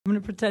I'm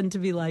going to pretend to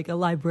be like a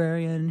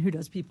librarian who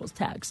does people's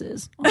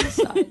taxes on the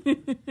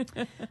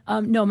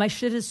side. No, my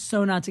shit is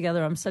so not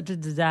together. I'm such a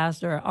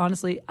disaster.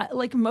 Honestly,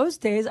 like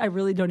most days, I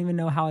really don't even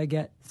know how I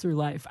get through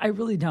life. I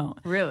really don't.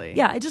 Really?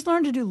 Yeah, I just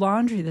learned to do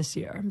laundry this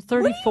year. I'm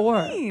 34.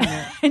 What do you mean?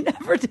 I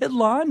never did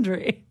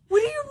laundry. What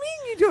do you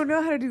mean you don't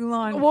know how to do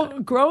laundry? Well,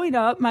 growing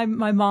up, my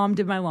mom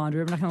did my laundry.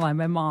 I'm not going to lie.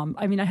 My mom,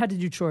 I mean, I had to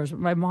do chores, but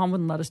my mom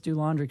wouldn't let us do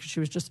laundry because she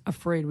was just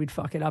afraid we'd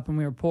fuck it up and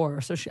we were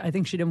poor. So I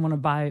think she didn't want to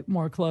buy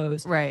more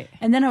clothes. Right.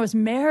 And then I was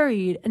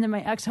married, and then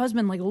my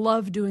ex-husband like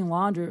loved doing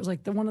laundry. It was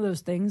like one of those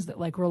things that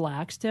like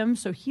relaxed him.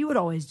 So he would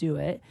always do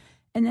it.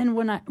 And then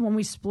when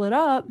we split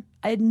up,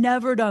 I had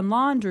never done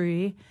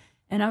laundry.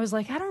 And I was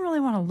like, I don't really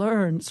want to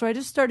learn. So I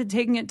just started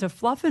taking it to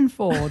Fluff and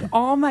Fold,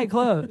 all my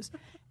clothes.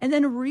 And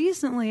then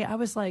recently I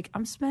was like,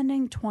 I'm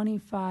spending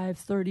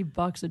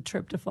 $25-$30 a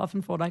trip to Fluff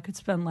and Fold. I could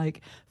spend like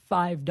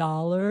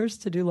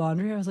 $5 to do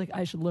laundry. I was like,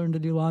 I should learn to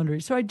do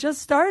laundry. So I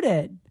just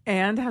started.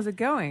 And how's it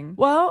going?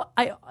 Well,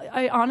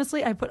 I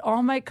honestly, I put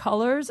all my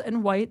colors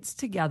and whites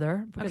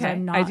together because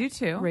I'm not I do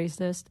too.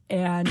 racist.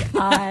 And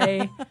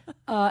I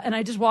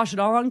just wash it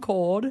all on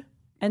cold.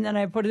 And then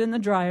I put it in the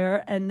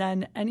dryer, and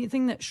then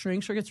anything that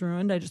shrinks or gets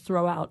ruined, I just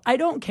throw out. I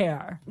don't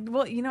care.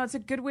 Well, it's a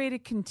good way to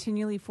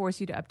continually force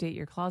you to update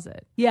your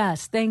closet.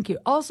 Yes, thank you.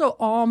 Also,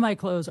 all my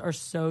clothes are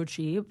so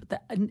cheap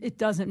that it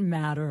doesn't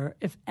matter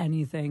if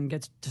anything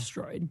gets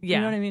destroyed. Yeah.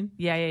 You know what I mean?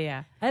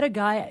 Yeah. I had a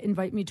guy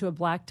invite me to a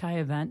black tie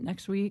event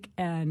next week,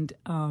 and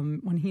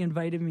when he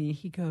invited me,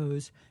 he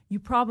goes, "You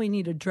probably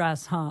need a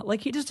dress, huh?"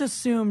 Like he just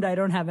assumed I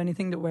don't have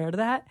anything to wear to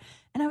that.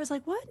 And I was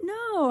like, what?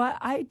 No,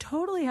 I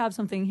totally have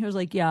something. He was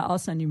like, yeah, I'll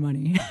send you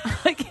money.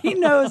 Like he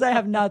knows I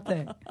have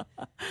nothing.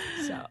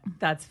 So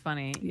that's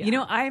funny.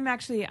 Yeah.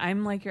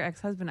 I'm like your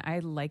ex-husband. I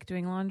like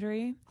doing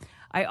laundry.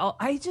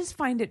 I just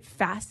find it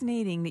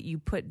fascinating that you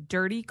put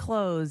dirty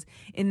clothes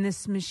in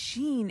this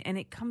machine and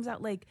it comes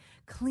out like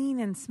clean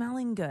and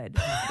smelling good.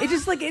 It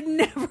just like it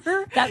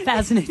never that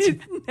fascinates you.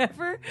 It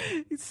never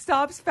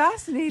stops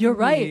fascinating. You're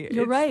right. Me.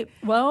 You're right.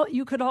 Well,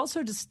 you could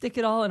also just stick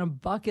it all in a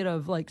bucket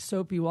of like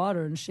soapy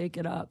water and shake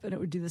it up, and it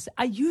would do this.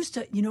 I used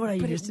to. You know what I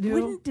used to do? It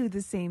wouldn't do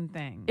the same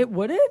thing. It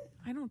wouldn't.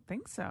 I don't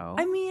think so.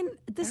 I mean,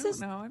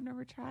 No, I've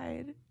never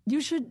tried.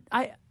 You should.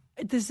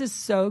 This is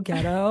so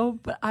ghetto,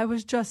 but I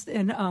was just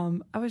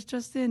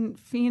in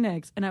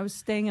Phoenix, and I was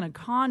staying in a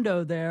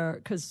condo there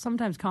because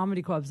sometimes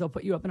comedy clubs they'll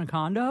put you up in a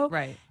condo,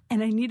 right?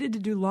 And I needed to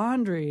do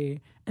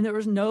laundry, and there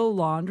was no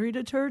laundry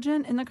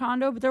detergent in the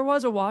condo, but there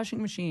was a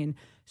washing machine.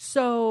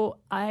 So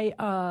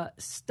I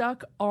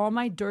stuck all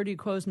my dirty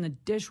clothes in the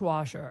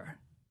dishwasher,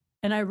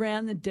 and I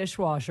ran the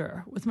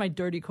dishwasher with my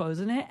dirty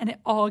clothes in it, and it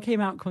all came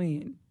out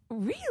clean.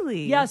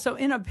 Really? Yeah. So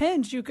in a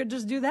pinch, you could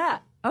just do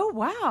that. Oh,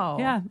 wow.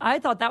 Yeah, I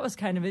thought that was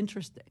kind of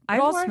interesting. It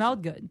all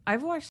smelled good.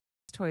 I've washed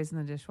toys in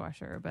the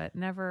dishwasher, but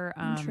never...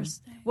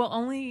 interesting. Well,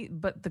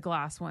 but the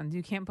glass ones.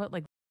 You can't put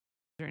like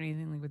or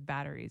anything like with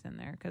batteries in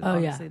there because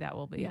obviously that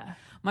will be... Yeah.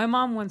 My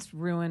mom once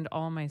ruined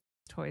all my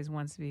toys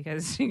once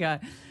because she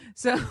got...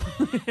 So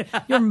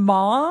Your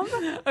mom?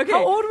 Okay.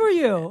 How old were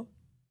you?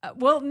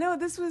 Well, no,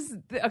 this was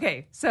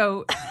okay.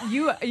 So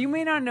you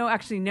may not know.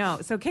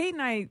 So Kate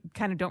and I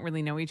kind of don't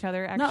really know each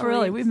other. Actually, Not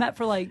really. We met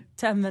for like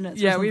 10 minutes.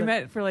 Yeah, we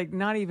met for like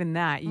not even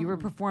that. You were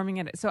performing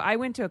at it. So I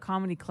went to a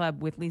comedy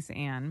club with Lisa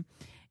Ann,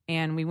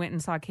 and we went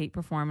and saw Kate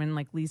perform. And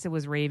like Lisa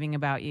was raving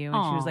about you,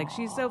 and she was like,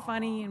 "She's so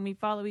funny," and we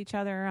follow each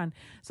other on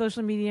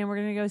social media, and we're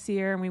gonna go see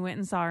her. And we went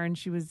and saw her, and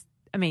she was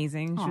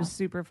amazing. She was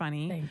super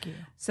funny. Thank you.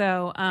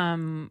 So,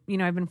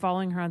 I've been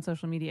following her on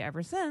social media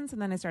ever since. And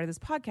then I started this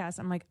podcast.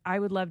 I'm like, I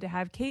would love to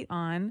have Kate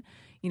on.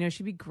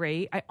 She'd be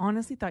great. I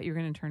honestly thought you were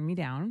going to turn me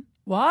down.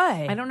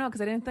 Why? I don't know,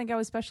 because I didn't think I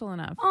was special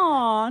enough.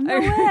 Oh, no I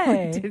really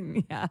way.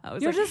 didn't. Yeah.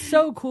 You're just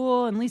so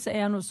cool. And Lisa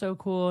Ann was so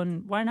cool.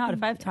 And why not?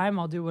 If I have time,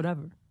 I'll do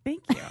whatever.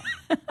 Thank you.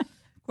 Of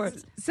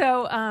course.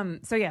 So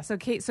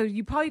Kate, so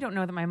you probably don't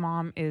know that my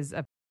mom is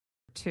a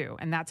too,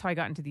 and that's how I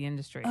got into the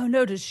industry. Oh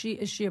no, is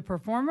she a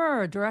performer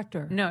or a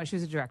director? No, she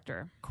was a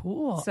director.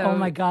 Cool. So, oh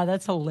my God,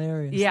 that's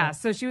hilarious. Yeah,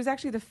 so she was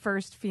actually the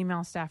first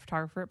female staff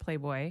photographer at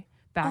Playboy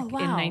back in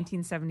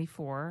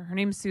 1974. Her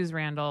name's Suze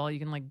Randall. You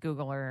can like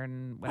Google her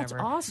and whatever.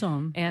 That's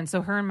awesome. And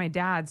so her and my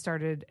dad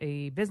started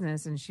a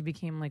business, and she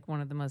became like one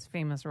of the most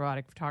famous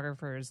erotic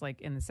photographers like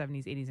in the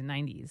 70s, 80s, and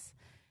 90s.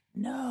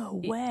 No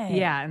way.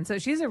 Yeah, and so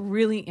she's a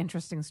really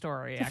interesting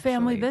story. It's a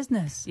family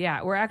business.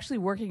 Yeah, we're actually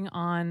working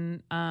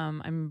on.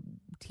 I'm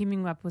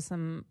teaming up with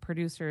some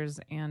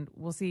producers, and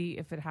we'll see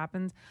if it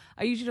happens.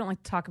 I usually don't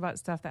like to talk about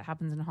stuff that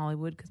happens in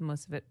Hollywood because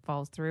most of it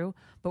falls through.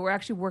 But we're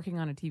actually working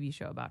on a TV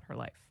show about her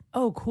life.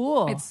 Oh,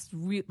 cool.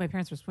 My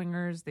parents were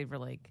swingers. They were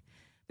like,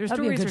 their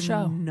That'd be a stories good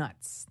are show.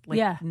 nuts.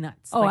 Like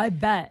nuts. Oh, like, I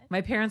bet.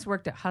 My parents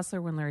worked at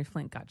Hustler when Larry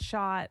Flint got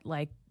shot.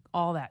 Like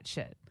all that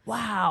shit.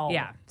 Wow.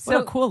 Yeah. What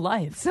a cool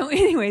life. So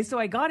anyway,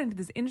 I got into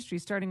this industry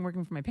starting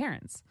working for my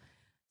parents.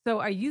 So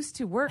I used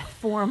to work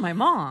for my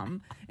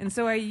mom, and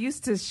so I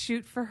used to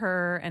shoot for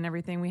her and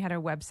everything. We had a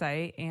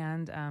website,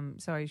 and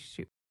so I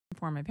shoot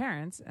for my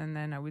parents, and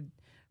then I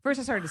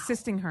started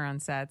assisting her on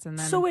sets, and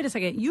then. So wait a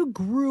second, you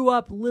grew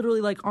up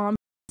literally like on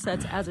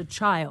sets as a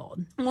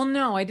child. Well,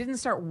 no, I didn't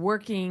start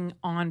working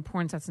on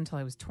porn sets until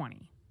I was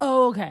 20.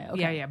 Oh, okay.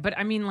 Yeah. But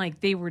I mean, like,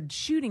 they were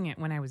shooting it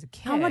when I was a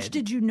kid. How much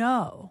did you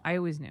know? I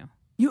always knew.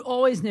 You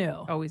always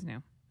knew? Always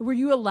knew. Were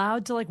you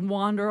allowed to, like,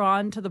 wander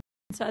on to the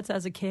sets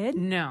as a kid?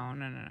 No.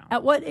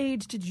 At what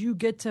age did you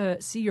get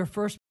to see your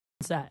first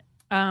set?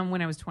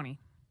 When I was 20.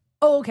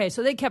 Oh, okay.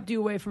 So they kept you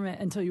away from it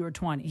until you were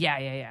 20.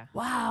 Yeah.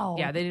 Wow.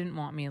 Yeah, they didn't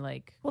want me,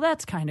 like... Well,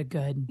 that's kind of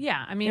good.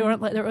 Yeah, I mean... You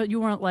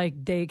weren't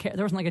like daycare.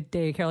 There wasn't like a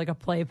daycare, like a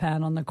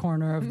playpen on the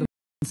corner of the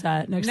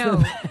set next to No,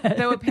 the bed.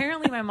 though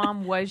apparently my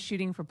mom was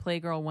shooting for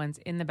Playgirl once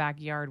in the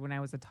backyard when I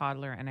was a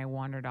toddler and I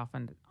wandered off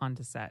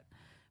onto set.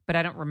 But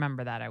I don't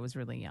remember that. I was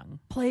really young.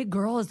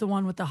 Playgirl is the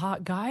one with the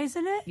hot guys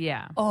in it?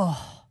 Yeah.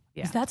 Oh,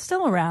 yeah. Is that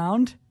still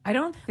around? I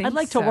don't think I'd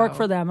like to work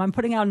for them. I'm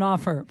putting out an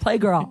offer.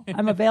 Playgirl.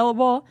 I'm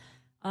available.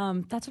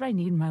 That's what I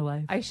need in my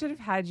life. I should have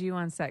had you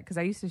on set because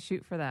I used to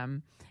shoot for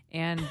them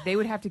and they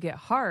would have to get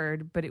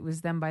hard, but it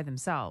was them by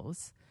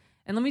themselves.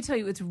 And let me tell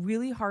you, it's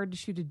really hard to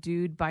shoot a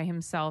dude by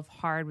himself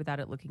hard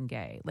without it looking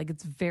gay. Like,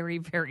 it's very,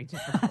 very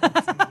difficult.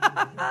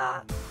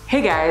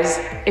 Hey guys,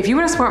 if you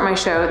want to support my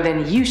show,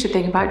 then you should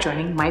think about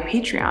joining my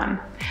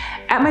Patreon.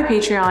 At my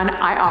Patreon,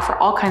 I offer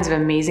all kinds of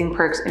amazing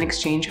perks in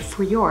exchange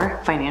for your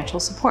financial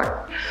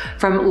support.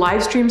 From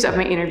live streams of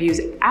my interviews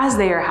as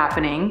they are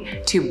happening,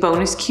 to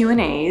bonus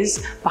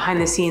Q&As,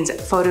 behind the scenes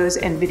photos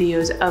and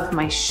videos of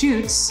my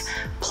shoots,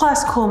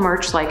 plus cool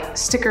merch like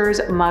stickers,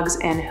 mugs,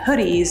 and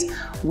hoodies,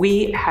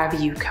 we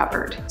have you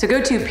covered. So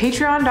go to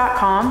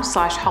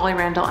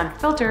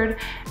patreon.com/HollyRandallUnfiltered,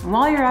 and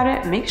while you're at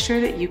it, make sure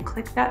that you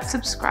click that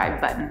subscribe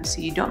button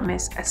so you don't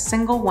miss a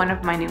single one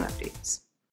of my new updates.